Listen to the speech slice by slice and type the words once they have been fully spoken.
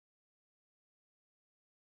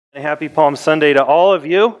Happy Palm Sunday to all of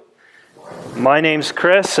you. My name's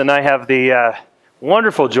Chris, and I have the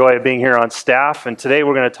wonderful joy of being here on staff. And today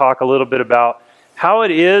we're going to talk a little bit about how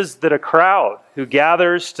it is that a crowd who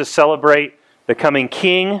gathers to celebrate the coming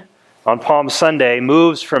King on Palm Sunday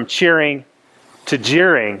moves from cheering to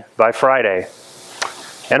jeering by Friday.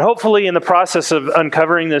 And hopefully in the process of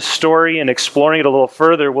uncovering this story and exploring it a little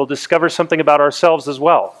further, we'll discover something about ourselves as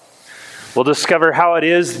well. We'll discover how it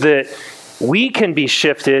is that we can be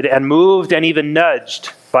shifted and moved and even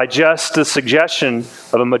nudged by just the suggestion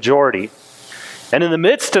of a majority. And in the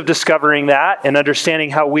midst of discovering that and understanding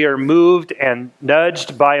how we are moved and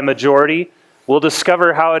nudged by a majority, we'll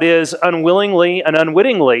discover how it is unwillingly and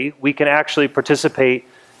unwittingly we can actually participate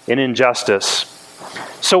in injustice.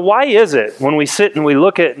 So why is it when we sit and we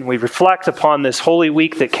look at and we reflect upon this Holy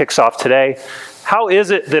Week that kicks off today, how is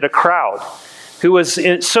it that a crowd who was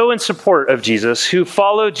so in support of Jesus, who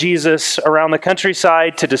followed Jesus around the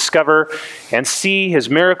countryside to discover and see his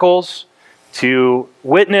miracles, to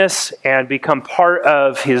witness and become part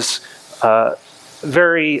of his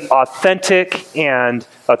very authentic and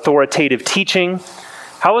authoritative teaching.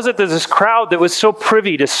 How is it that this crowd that was so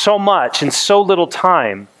privy to so much in so little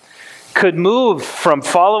time could move from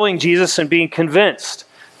following Jesus and being convinced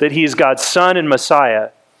that he is God's Son and Messiah,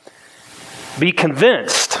 be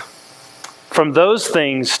convinced from those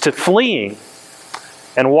things to fleeing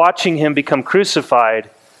and watching him become crucified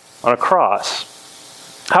on a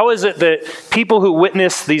cross? How is it that people who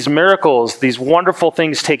witnessed these miracles, these wonderful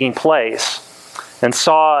things taking place, and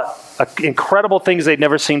saw incredible things they'd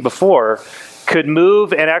never seen before, could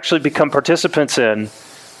move and actually become participants in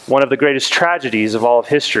one of the greatest tragedies of all of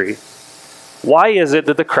history? Why is it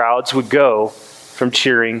that the crowds would go from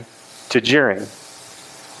cheering to jeering?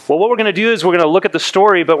 Well, what we're going to do is we're going to look at the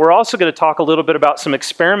story, but we're also going to talk a little bit about some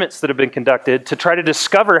experiments that have been conducted to try to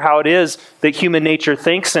discover how it is that human nature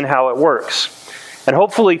thinks and how it works. And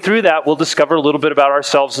hopefully through that, we'll discover a little bit about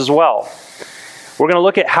ourselves as well. We're going to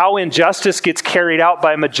look at how injustice gets carried out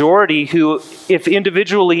by a majority who, if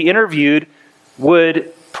individually interviewed,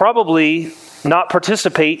 would probably not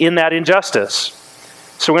participate in that injustice.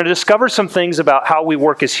 So we're going to discover some things about how we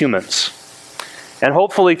work as humans. And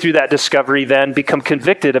hopefully through that discovery then become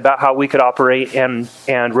convicted about how we could operate and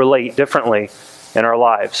relate differently in our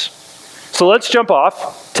lives. So let's jump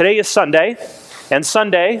off. Today is Sunday, and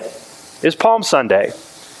Sunday is Palm Sunday.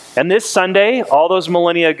 And this Sunday, all those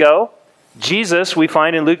millennia ago, Jesus, we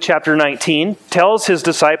find in Luke chapter 19, tells his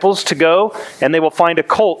disciples to go and they will find a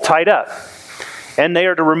colt tied up. And they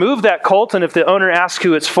are to remove that colt, and if the owner asks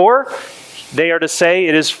who it's for, they are to say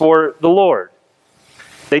it is for the Lord.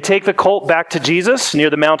 They take the colt back to Jesus near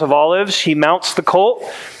the Mount of Olives. He mounts the colt.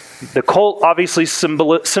 The colt obviously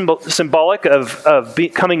symbolic of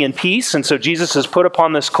coming in peace. And so Jesus is put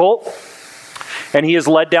upon this colt and he is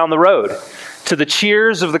led down the road to the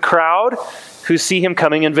cheers of the crowd who see him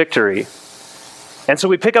coming in victory. And so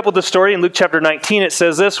we pick up with the story in Luke chapter 19. It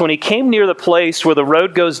says this: when he came near the place where the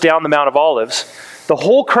road goes down the Mount of Olives, the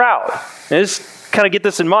whole crowd, and just kind of get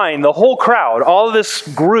this in mind, the whole crowd, all of this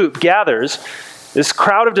group gathers. This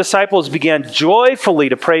crowd of disciples began joyfully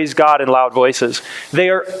to praise God in loud voices. They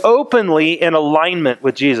are openly in alignment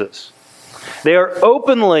with Jesus. They are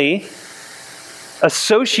openly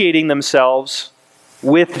associating themselves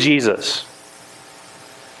with Jesus.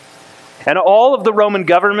 And all of the Roman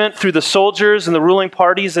government, through the soldiers and the ruling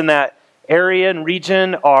parties in that area and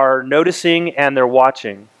region, are noticing and they're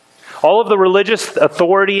watching. All of the religious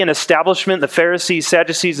authority and establishment, the Pharisees,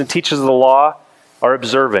 Sadducees, and teachers of the law, are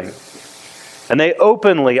observing. And they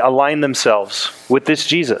openly align themselves with this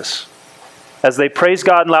Jesus as they praise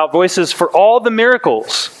God in loud voices for all the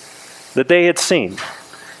miracles that they had seen.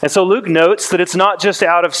 And so Luke notes that it's not just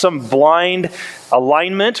out of some blind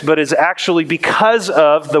alignment, but is actually because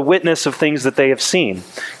of the witness of things that they have seen.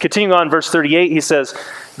 Continuing on, verse 38, he says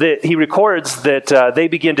that he records that they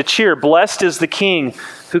begin to cheer, "Blessed is the King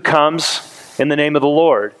who comes in the name of the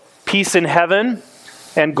Lord. Peace in heaven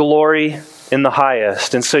and glory in the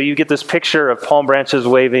highest." And so you get this picture of palm branches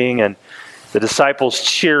waving and the disciples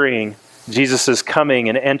cheering Jesus' coming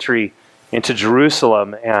and entry into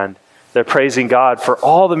Jerusalem. And they're praising God for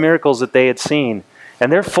all the miracles that they had seen.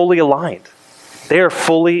 And they're fully aligned. They are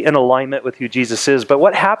fully in alignment with who Jesus is. But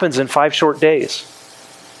what happens in 5 short days?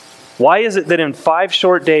 Why is it that in 5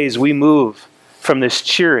 short days we move from this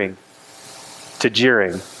cheering to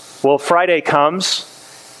jeering? Well, Friday comes,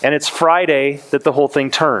 and it's Friday that the whole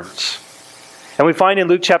thing turns. And we find in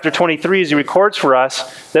Luke chapter 23, as he records for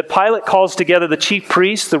us, that Pilate calls together the chief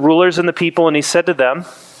priests, the rulers, and the people, and he said to them,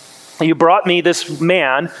 "You brought me this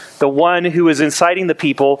man, the one who is inciting the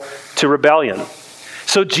people to rebellion."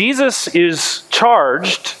 So Jesus is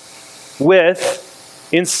charged with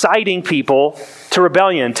inciting people to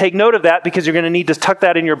rebellion. Take note of that because you're going to need to tuck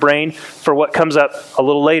that in your brain for what comes up a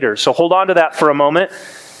little later. So hold on to that for a moment.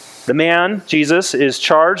 The man, Jesus, is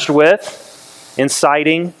charged with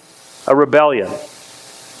inciting a rebellion.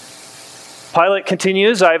 Pilate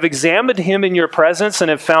continues, I have examined him in your presence and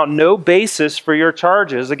have found no basis for your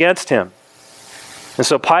charges against him. And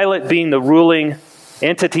so Pilate, being the ruling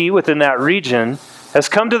entity within that region, has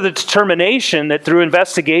come to the determination that through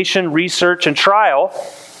investigation, research, and trial,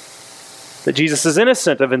 that Jesus is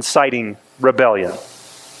innocent of inciting rebellion.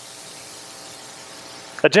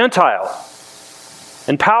 A Gentile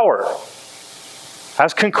in power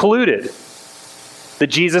has concluded that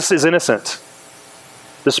Jesus is innocent,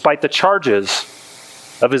 despite the charges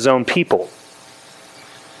of his own people.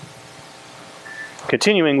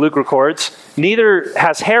 Continuing, Luke records, neither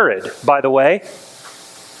has Herod, by the way.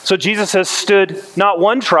 So Jesus has stood not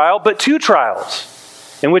one trial, but two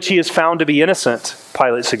trials, in which he is found to be innocent,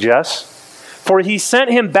 Pilate suggests. For he sent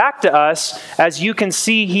him back to us, as you can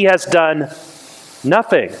see he has done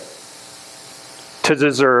nothing to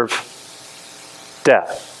deserve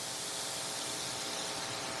death.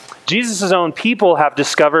 Jesus' own people have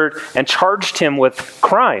discovered and charged him with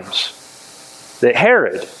crimes that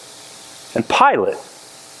Herod and Pilate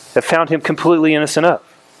have found him completely innocent of.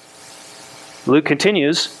 Luke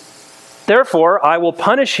continues, therefore I will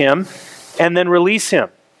punish him and then release him.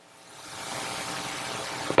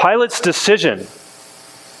 Pilate's decision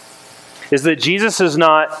is that Jesus is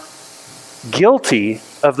not guilty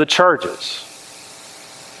of the charges.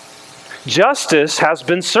 Justice has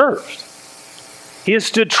been served. He has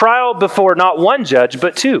stood trial before not one judge,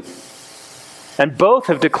 but two. And both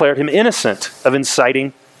have declared him innocent of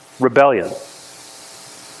inciting rebellion.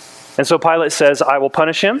 And so Pilate says, I will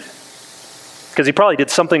punish him, because he probably did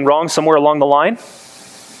something wrong somewhere along the line.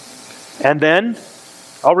 And then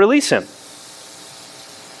I'll release him.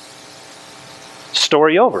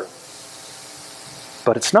 Story over.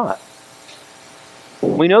 But it's not.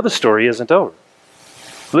 We know the story isn't over.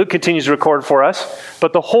 Luke continues to record for us,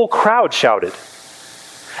 but the whole crowd shouted.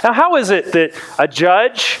 Now, how is it that a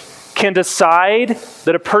judge can decide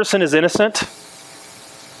that a person is innocent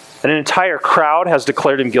and an entire crowd has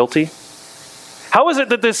declared him guilty? How is it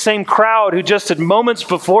that this same crowd who just had moments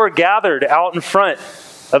before gathered out in front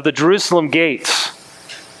of the Jerusalem gates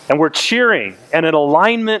and were cheering and in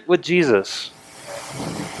alignment with Jesus,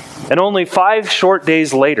 and only 5 short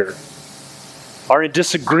days later are in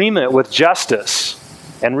disagreement with justice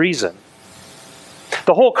and reason?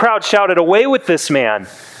 The whole crowd shouted, away with this man.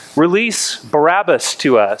 Release Barabbas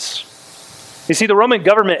to us. You see, the Roman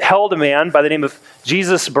government held a man by the name of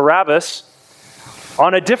Jesus Barabbas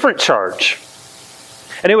on a different charge.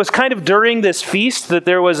 And it was kind of during this feast that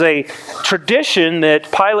there was a tradition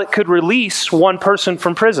that Pilate could release one person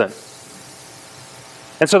from prison.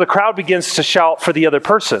 And so the crowd begins to shout for the other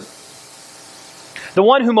person. The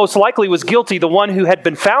one who most likely was guilty, the one who had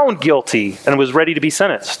been found guilty and was ready to be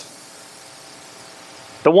sentenced.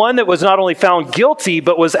 The one that was not only found guilty,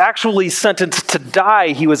 but was actually sentenced to die.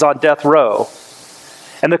 He was on death row.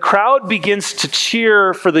 And the crowd begins to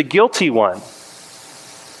cheer for the guilty one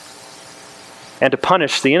and to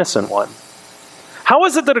punish the innocent one. How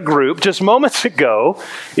is it that a group just moments ago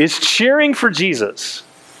is cheering for Jesus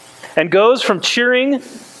and goes from cheering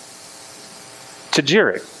to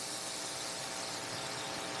jeering?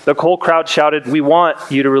 The whole crowd shouted, we want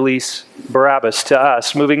you to release Barabbas to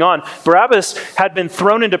us. Moving on, Barabbas had been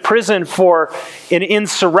thrown into prison for an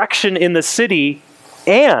insurrection in the city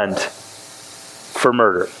and for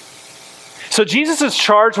murder. So Jesus is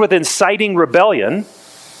charged with inciting rebellion,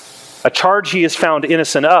 a charge he is found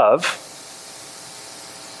innocent of.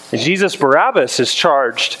 And Jesus Barabbas is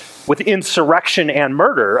charged with insurrection and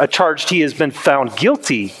murder, a charge he has been found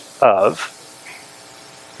guilty of.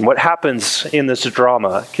 What happens in this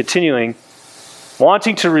drama? Continuing,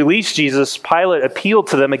 wanting to release Jesus, Pilate appealed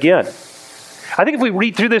to them again. I think if we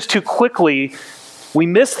read through this too quickly, we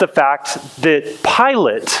miss the fact that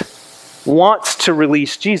Pilate wants to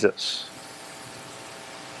release Jesus.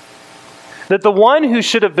 That the one who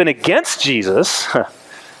should have been against Jesus,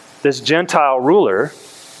 this Gentile ruler,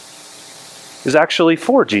 is actually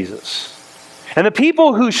for Jesus. And the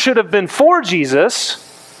people who should have been for Jesus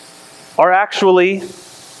are actually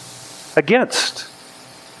against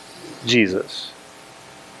Jesus.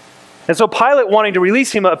 And so Pilate, wanting to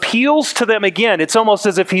release him, appeals to them again. It's almost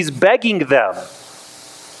as if he's begging them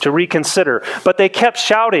to reconsider. But they kept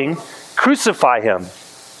shouting, crucify him,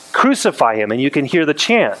 crucify him. And you can hear the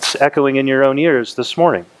chants echoing in your own ears this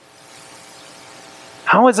morning.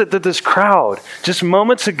 How is it that this crowd, just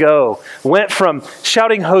moments ago, went from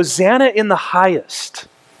shouting Hosanna in the highest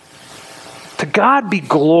To God be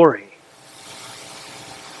glory.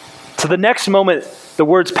 So the next moment, the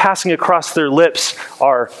words passing across their lips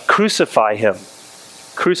are, crucify him.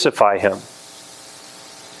 Crucify him.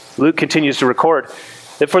 Luke continues to record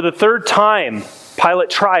that for the third time,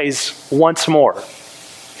 Pilate tries once more.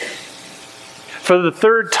 For the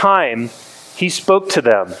third time, he spoke to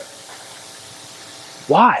them.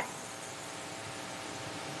 Why?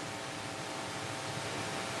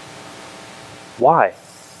 Why?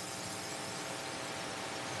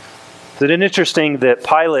 Isn't it interesting that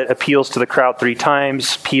Pilate appeals to the crowd 3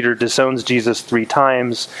 times, Peter disowns Jesus 3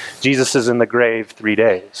 times, Jesus is in the grave 3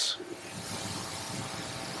 days.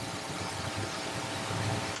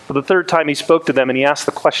 For the third time he spoke to them and he asked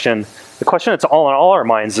the question that's all on all our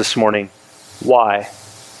minds this morning, why?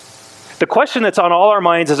 The question that's on all our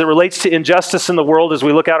minds as it relates to injustice in the world, as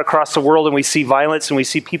we look out across the world and we see violence and we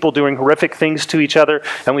see people doing horrific things to each other,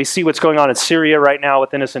 and we see what's going on in Syria right now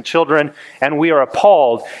with innocent children, and we are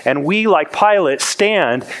appalled, and we, like Pilate,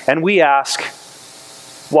 stand and we ask,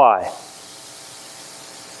 why?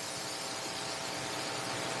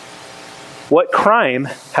 What crime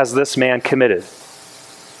has this man committed?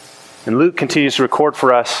 And Luke continues to record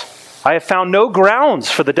for us, I have found no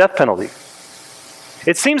grounds for the death penalty.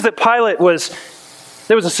 It seems that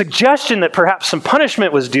there was a suggestion that perhaps some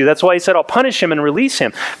punishment was due. That's why he said, I'll punish him and release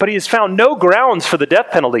him. But he has found no grounds for the death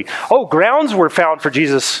penalty. Oh, grounds were found for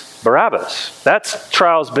Jesus Barabbas. That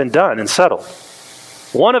trial's been done and settled.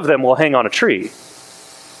 One of them will hang on a tree.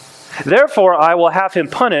 Therefore, I will have him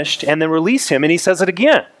punished and then release him. And he says it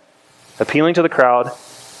again, appealing to the crowd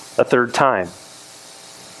a third time.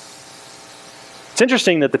 It's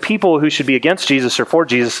interesting that the people who should be against Jesus are for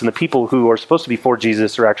Jesus, and the people who are supposed to be for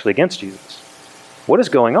Jesus are actually against Jesus. What is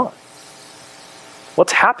going on?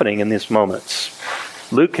 What's happening in these moments?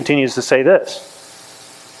 Luke continues to say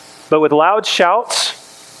this. But with loud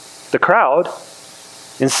shouts, the crowd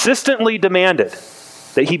insistently demanded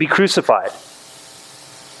that he be crucified.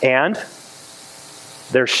 And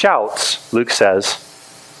their shouts, Luke says,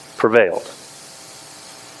 prevailed.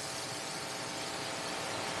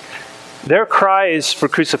 Their cries for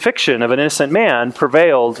crucifixion of an innocent man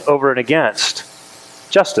prevailed over and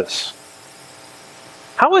against justice.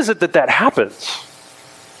 How is it that happens?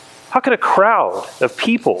 How could a crowd of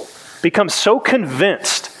people become so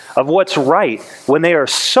convinced of what's right when they are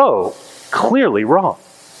so clearly wrong?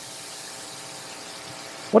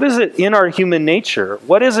 What is it in our human nature?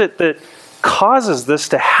 What is it that causes this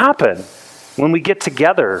to happen when we get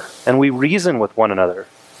together and we reason with one another?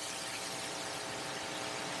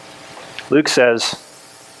 Luke says,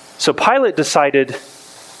 so Pilate decided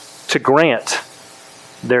to grant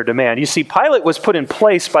their demand. You see, Pilate was put in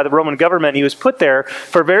place by the Roman government. He was put there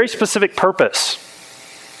for a very specific purpose.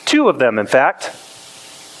 2 of them, in fact.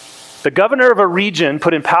 The governor of a region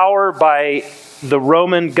put in power by the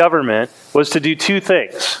Roman government was to do 2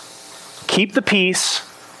 things. Keep the peace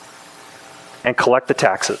and collect the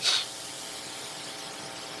taxes.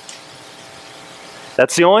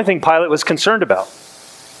 That's the only thing Pilate was concerned about.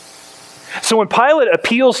 So when Pilate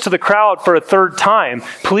appeals to the crowd for a third time,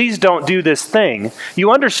 please don't do this thing, you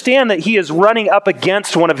understand that he is running up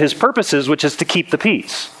against one of his purposes, which is to keep the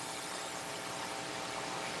peace.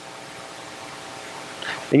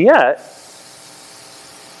 And yet,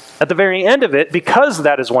 at the very end of it, because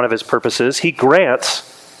that is one of his purposes, he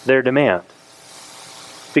grants their demand.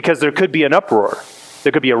 Because there could be an uproar.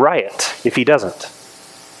 There could be a riot if he doesn't.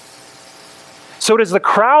 So it is the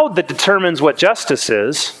crowd that determines what justice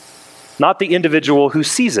is, not the individual who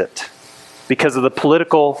sees it, because of the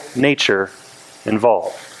political nature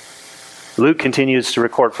involved. Luke continues to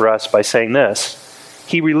record for us by saying this.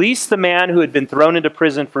 He released the man who had been thrown into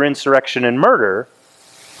prison for insurrection and murder,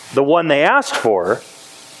 the one they asked for,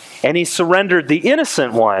 and he surrendered the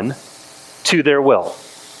innocent one to their will.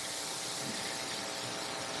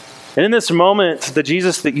 And in this moment, the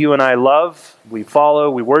Jesus that you and I love, we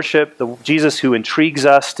follow, we worship, the Jesus who intrigues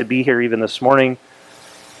us to be here even this morning,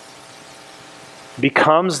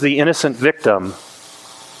 becomes the innocent victim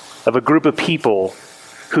of a group of people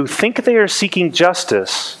who think they are seeking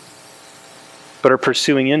justice, but are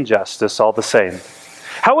pursuing injustice all the same.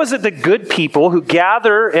 How is it that good people who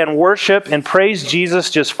gather and worship and praise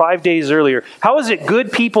Jesus just 5 days earlier, how is it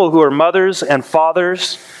good people who are mothers and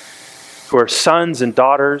fathers, who are sons and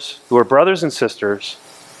daughters, who are brothers and sisters,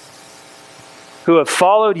 who have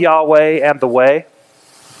followed Yahweh and the way,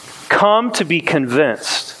 come to be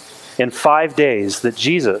convinced in 5 days that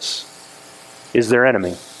Jesus is their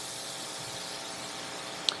enemy?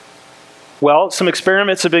 Well, some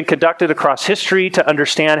experiments have been conducted across history to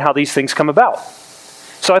understand how these things come about.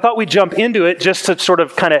 So I thought we'd jump into it just to sort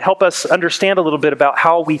of kind of help us understand a little bit about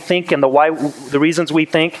how we think and the reasons we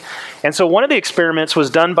think. And so one of the experiments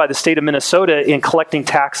was done by the state of Minnesota in collecting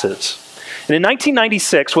taxes. And in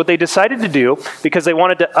 1996, what they decided to do, because they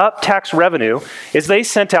wanted to up tax revenue, is they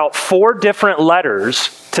sent out 4 different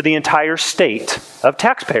letters to the entire state of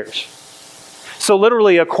taxpayers. So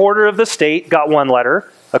literally a quarter of the state got one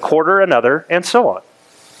letter, a quarter another, and so on.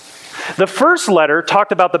 The first letter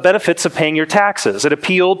talked about the benefits of paying your taxes. It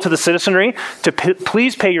appealed to the citizenry to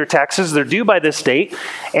please pay your taxes. They're due by this date.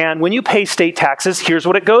 And when you pay state taxes, here's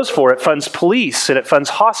what it goes for. It funds police and it funds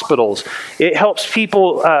hospitals. It helps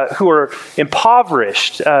people who are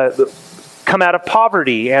impoverished come out of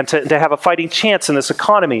poverty and to have a fighting chance in this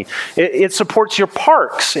economy. It supports your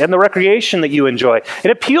parks and the recreation that you enjoy. It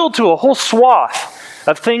appealed to a whole swath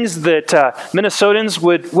of things that Minnesotans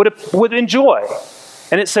would enjoy.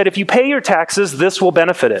 And it said, if you pay your taxes, this will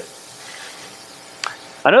benefit it.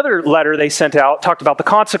 Another letter they sent out talked about the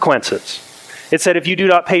consequences. It said, if you do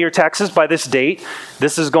not pay your taxes by this date,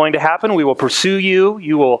 this is going to happen. We will pursue you.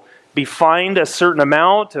 You will be fined a certain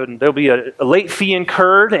amount, and there'll be a late fee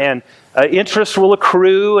incurred, and interest will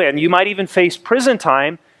accrue, and you might even face prison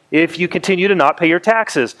time if you continue to not pay your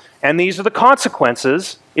taxes. And these are the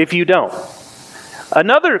consequences if you don't.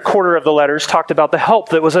 Another quarter of the letters talked about the help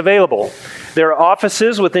that was available. There are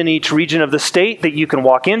offices within each region of the state that you can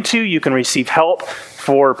walk into. You can receive help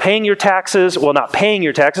for paying your taxes. Well, not paying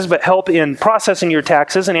your taxes, but help in processing your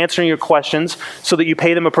taxes and answering your questions so that you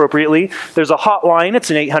pay them appropriately. There's a hotline. It's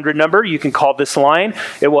an 800 number. You can call this line.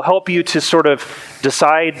 It will help you to sort of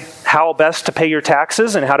decide how best to pay your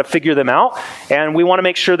taxes and how to figure them out. And we want to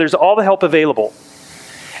make sure there's all the help available.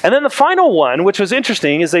 And then the final one, which was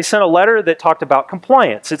interesting, is they sent a letter that talked about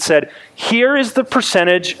compliance. It said, here is the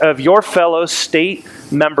percentage of your fellow state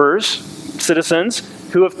members,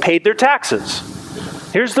 citizens, who have paid their taxes.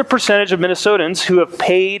 Here's the percentage of Minnesotans who have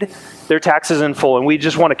paid their taxes in full. And we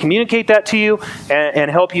just want to communicate that to you and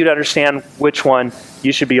help you to understand which one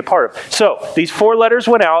you should be a part of. So these 4 letters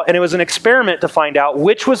went out, and it was an experiment to find out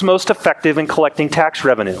which was most effective in collecting tax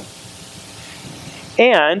revenue.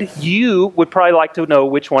 And you would probably like to know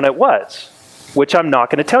which one it was, which I'm not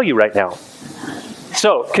going to tell you right now.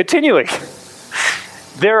 So, continuing.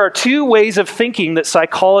 There are 2 ways of thinking that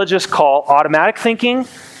psychologists call automatic thinking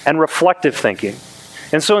and reflective thinking.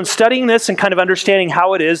 And so in studying this and kind of understanding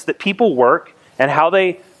how it is that people work and how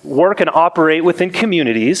they work and operate within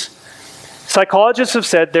communities, psychologists have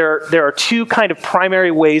said there are 2 kind of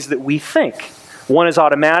primary ways that we think. One is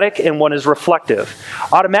automatic and one is reflective.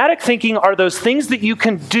 Automatic thinking are those things that you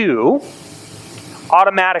can do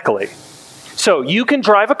automatically. So you can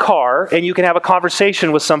drive a car and you can have a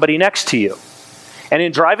conversation with somebody next to you. And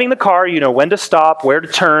in driving the car, you know when to stop, where to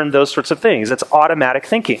turn, those sorts of things. That's automatic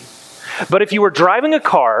thinking. But if you were driving a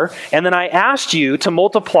car and then I asked you to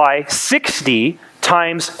multiply 60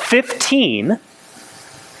 times 15,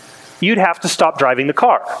 you'd have to stop driving the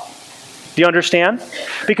car. Do you understand?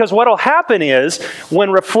 Because what will happen is when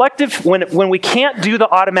we can't do the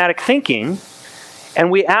automatic thinking and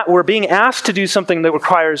we're being asked to do something that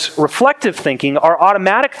requires reflective thinking, our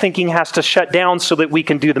automatic thinking has to shut down so that we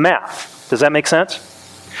can do the math. Does that make sense?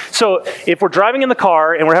 So if we're driving in the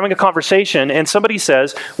car and we're having a conversation and somebody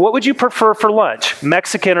says, what would you prefer for lunch,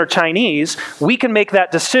 Mexican or Chinese? We can make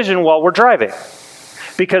that decision while we're driving,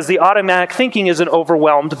 because the automatic thinking isn't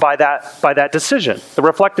overwhelmed by that decision. The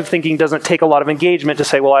reflective thinking doesn't take a lot of engagement to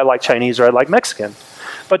say, well, I like Chinese or I like Mexican.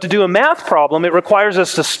 But to do a math problem, it requires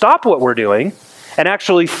us to stop what we're doing and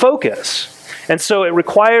actually focus. And so it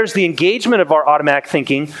requires the engagement of our automatic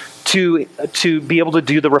thinking to be able to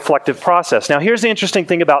do the reflective process. Now, here's the interesting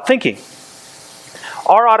thing about thinking.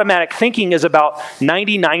 Our automatic thinking is about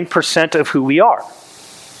 99% of who we are.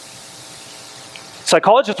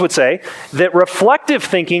 Psychologists would say that reflective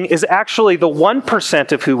thinking is actually the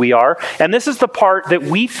 1% of who we are, and this is the part that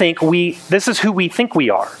this is who we think we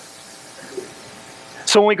are.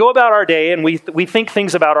 So when we go about our day and we think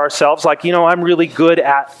things about ourselves like, I'm really good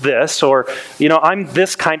at this, or, I'm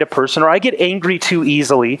this kind of person, or I get angry too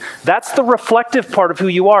easily, that's the reflective part of who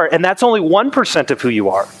you are, and that's only 1% of who you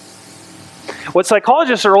are. What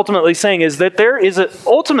psychologists are ultimately saying is that there is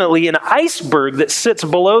ultimately an iceberg that sits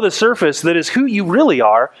below the surface that is who you really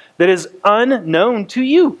are, that is unknown to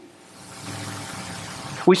you.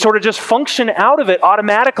 We sort of just function out of it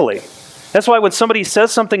automatically. That's why when somebody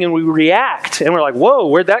says something and we react and we're like, whoa,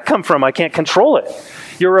 where'd that come from? I can't control it.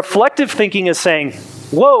 Your reflective thinking is saying,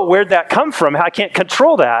 whoa, where'd that come from? I can't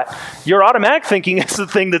control that. Your automatic thinking is the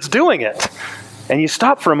thing that's doing it. And you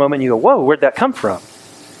stop for a moment and you go, whoa, where'd that come from?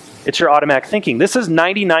 It's your automatic thinking. This is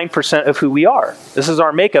 99% of who we are. This is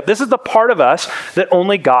our makeup. This is the part of us that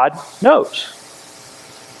only God knows.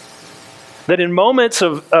 That in moments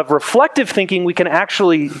of reflective thinking, we can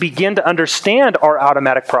actually begin to understand our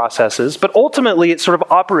automatic processes, but ultimately it sort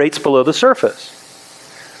of operates below the surface.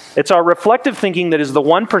 It's our reflective thinking that is the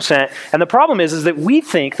 1%, and the problem is that we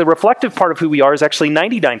think the reflective part of who we are is actually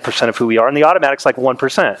 99% of who we are, and the automatic's like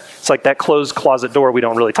 1%. It's like that closed closet door we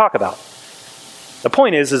don't really talk about. The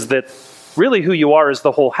point is that really who you are is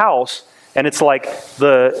the whole house, and it's like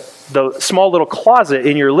the small little closet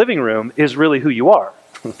in your living room is really who you are,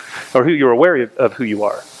 or who you're aware of who you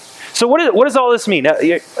are. So what does all this mean? Now,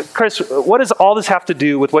 Chris, what does all this have to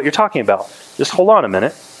do with what you're talking about? Just hold on a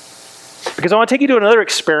minute. Because I want to take you to another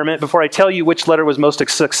experiment before I tell you which letter was most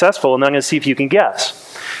successful, and then I'm going to see if you can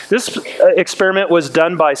guess. This experiment was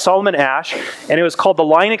done by Solomon Asch, and it was called the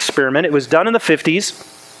line experiment. It was done in the 50s,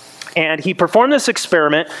 and he performed this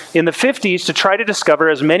experiment in the 50s to try to discover,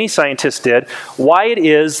 as many scientists did, why it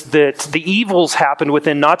is that the evils happened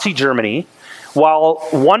within Nazi Germany, while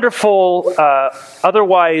wonderful,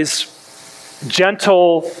 otherwise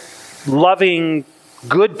gentle, loving,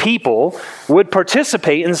 good people would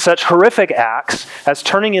participate in such horrific acts as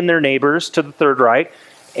turning in their neighbors to the Third Reich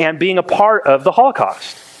and being a part of the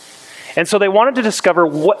Holocaust. And so they wanted to discover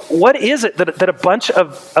what is it that a bunch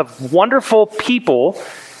of wonderful people,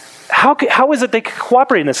 how is it they could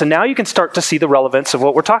cooperate in this? And now you can start to see the relevance of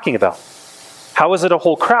what we're talking about. How is it a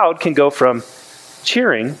whole crowd can go from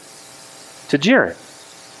cheering to jeering?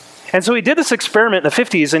 And so he did this experiment in the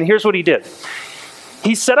 50s, and here's what he did.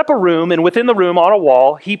 He set up a room, and within the room on a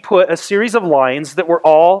wall, he put a series of lines that were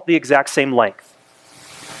all the exact same length.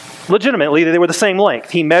 Legitimately, they were the same length.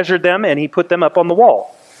 He measured them, and he put them up on the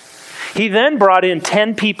wall. He then brought in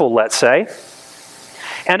 10 people, let's say,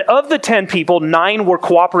 and of the 10 people, 9 were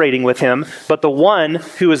cooperating with him, but the one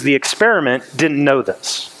who was the experiment didn't know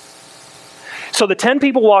this. So the 10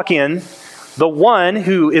 people walk in. The one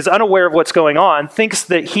who is unaware of what's going on thinks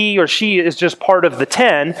that he or she is just part of the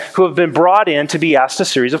 10 who have been brought in to be asked a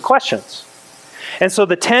series of questions. And so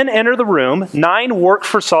the 10 enter the room, 9 work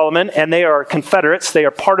for Solomon, and they are Confederates. They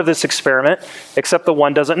are part of this experiment, except the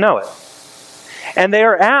one doesn't know it. And they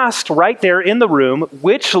are asked right there in the room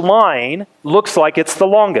which line looks like it's the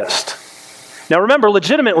longest. Now remember,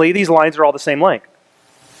 legitimately, these lines are all the same length.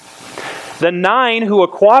 The 9 who are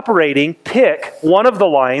cooperating pick one of the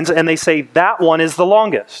lines and they say that one is the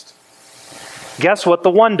longest. Guess what the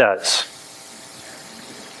one does?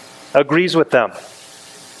 Agrees with them.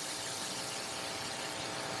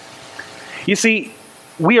 You see,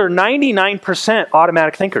 we are 99%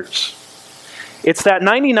 automatic thinkers. It's that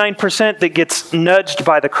 99% that gets nudged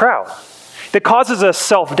by the crowd, that causes us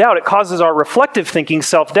self-doubt. It causes our reflective thinking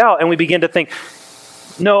self-doubt, and we begin to think,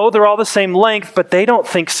 no, they're all the same length, but they don't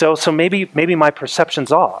think so, so maybe my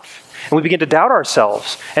perception's off. And we begin to doubt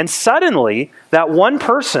ourselves. And suddenly, that one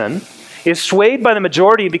person is swayed by the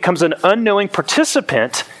majority and becomes an unknowing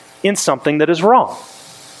participant in something that is wrong.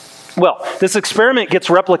 Well, this experiment gets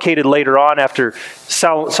replicated later on after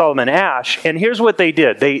Solomon Asch, and here's what they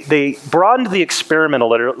did. They broadened the experiment a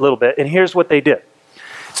little bit, and here's what they did.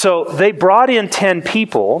 So they brought in 10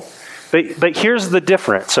 people, but here's the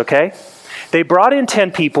difference, okay? They brought in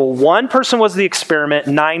 10 people. 1 person was the experiment,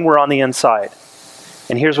 9 were on the inside.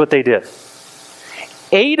 And here's what they did.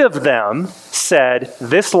 8 of them said,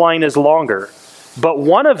 this line is longer, but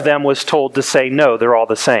 1 of them was told to say, no, they're all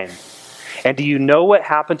the same. And do you know what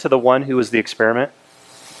happened to the one who was the experiment?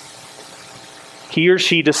 He or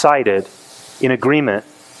she decided in agreement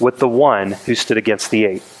with the one who stood against the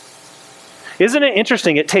 8. Isn't it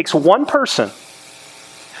interesting? It takes one person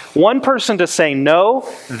to say, no,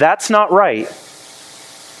 that's not right,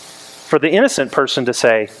 for the innocent person to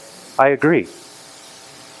say, I agree.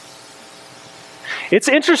 It's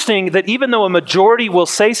interesting that even though a majority will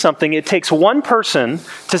say something, it takes one person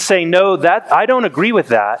to say, no, that I don't agree with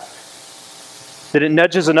that it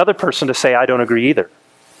nudges another person to say, I don't agree either.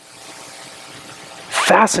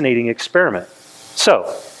 Fascinating experiment.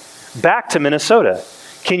 So, back to Minnesota.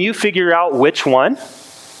 Can you figure out which one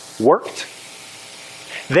worked?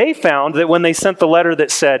 They found that when they sent the letter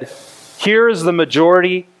that said, here is the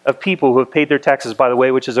majority of people who have paid their taxes, by the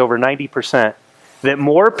way, which is over 90%, that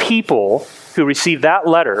more people who received that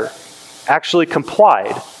letter actually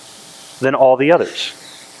complied than all the others.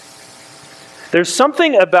 There's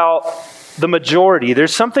something about the majority.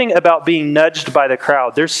 There's something about being nudged by the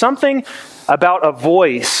crowd. There's something about a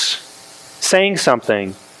voice saying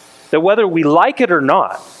something that whether we like it or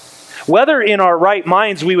not, whether in our right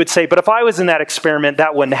minds we would say, but if I was in that experiment,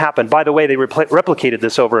 that wouldn't happen. By the way, they replicated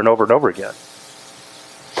this over and over and over again.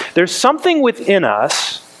 There's something within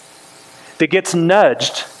us that gets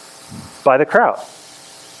nudged by the crowd.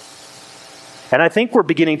 And I think we're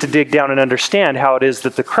beginning to dig down and understand how it is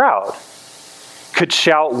that the crowd could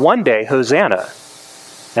shout one day, Hosanna,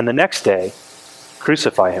 and the next day,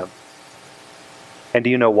 crucify him. And do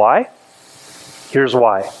you know why? Here's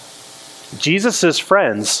why. Jesus'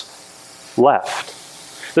 friends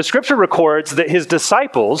left. The scripture records that his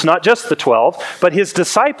disciples, not just the 12, but his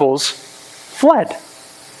disciples fled.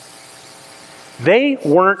 They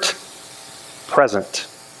weren't present.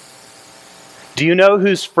 Do you know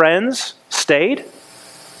whose friends stayed?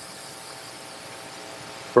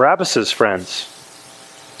 Barabbas' friends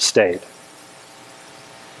stayed.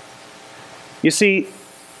 You see,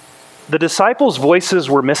 the disciples' voices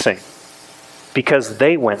were missing because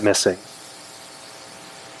they went missing.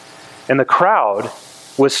 And the crowd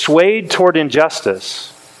was swayed toward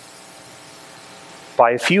injustice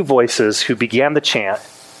by a few voices who began the chant,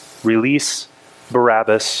 "Release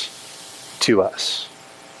Barabbas to us."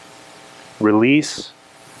 Release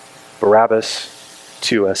Barabbas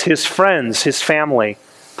to us. His friends, his family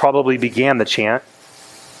probably began the chant,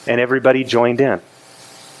 and everybody joined in.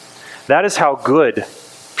 That is how good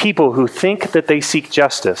people who think that they seek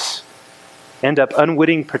justice end up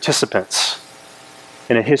unwitting participants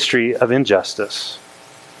in a history of injustice.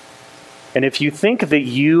 And if you think that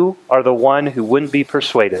you are the one who wouldn't be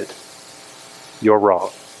persuaded, you're wrong.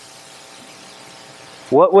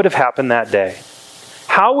 What would have happened that day?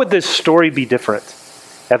 How would this story be different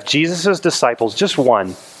if Jesus' disciples, just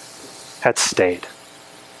one, had stayed?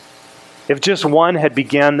 If just one had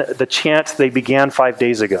begun the chant they began 5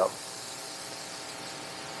 days ago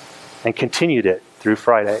and continued it through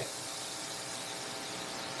Friday?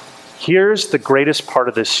 Here's the greatest part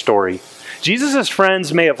of this story. Jesus'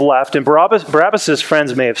 friends may have left and Barabbas'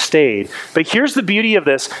 friends may have stayed. But here's the beauty of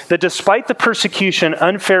this, that despite the persecution,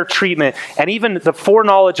 unfair treatment, and even the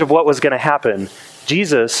foreknowledge of what was going to happen,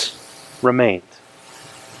 Jesus remained.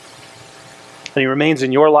 And he remains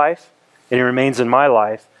in your life, and he remains in my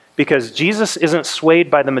life, because Jesus isn't swayed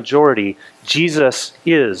by the majority. Jesus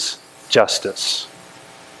is justice.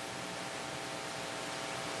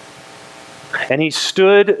 And he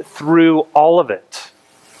stood through all of it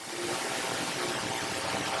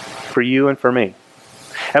for you and for me.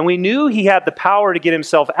 And we knew he had the power to get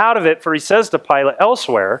himself out of it, for he says to Pilate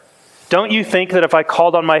elsewhere, "Don't you think that if I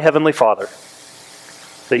called on my heavenly Father,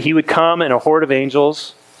 that he would come in a horde of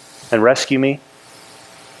angels and rescue me?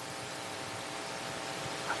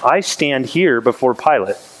 I stand here before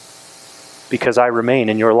Pilate because I remain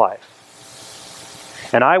in your life.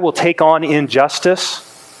 And I will take on injustice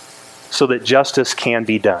so that justice can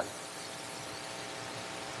be done."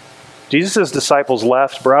 Jesus' disciples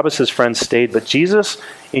left, Barabbas' friends stayed, but Jesus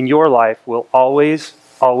in your life will always,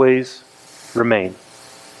 always remain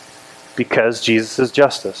because Jesus is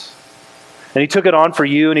justice. And he took it on for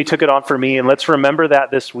you and he took it on for me, and let's remember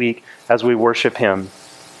that this week as we worship him.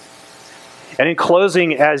 And in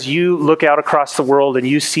closing, as you look out across the world and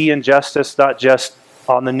you see injustice, not just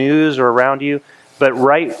on the news or around you, but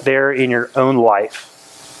right there in your own life,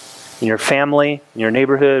 in your family, in your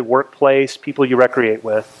neighborhood, workplace, people you recreate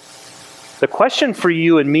with. The question for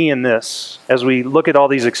you and me in this, as we look at all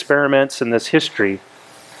these experiments and this history,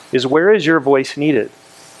 is where is your voice needed?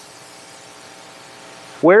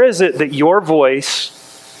 Where is it that your voice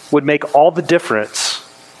would make all the difference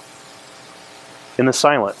in the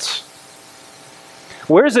silence?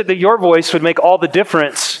 Where is it that your voice would make all the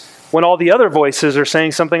difference when all the other voices are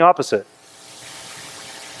saying something opposite?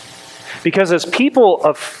 Because as people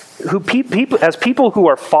who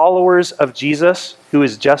are followers of Jesus, who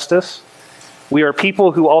is justice, we are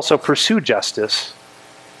people who also pursue justice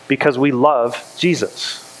because we love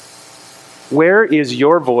Jesus. Where is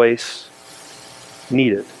your voice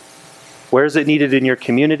needed? Where is it needed in your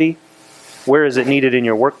community? Where is it needed in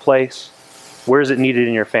your workplace? Where is it needed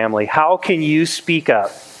in your family? How can you speak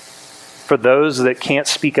up for those that can't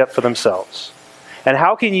speak up for themselves? And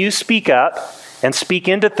how can you speak up and speak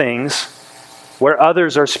into things where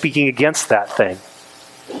others are speaking against that thing?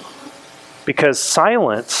 Because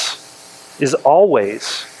silence is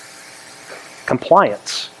always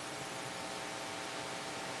compliance.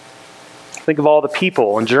 Think of all the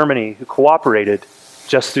people in Germany who cooperated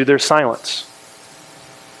just through their silence.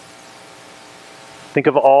 Think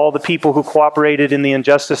of all the people who cooperated in the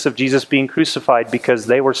injustice of Jesus being crucified because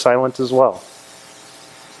they were silent as well.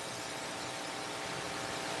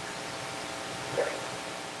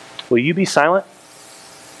 Will you be silent,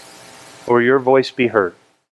 or will your voice be heard?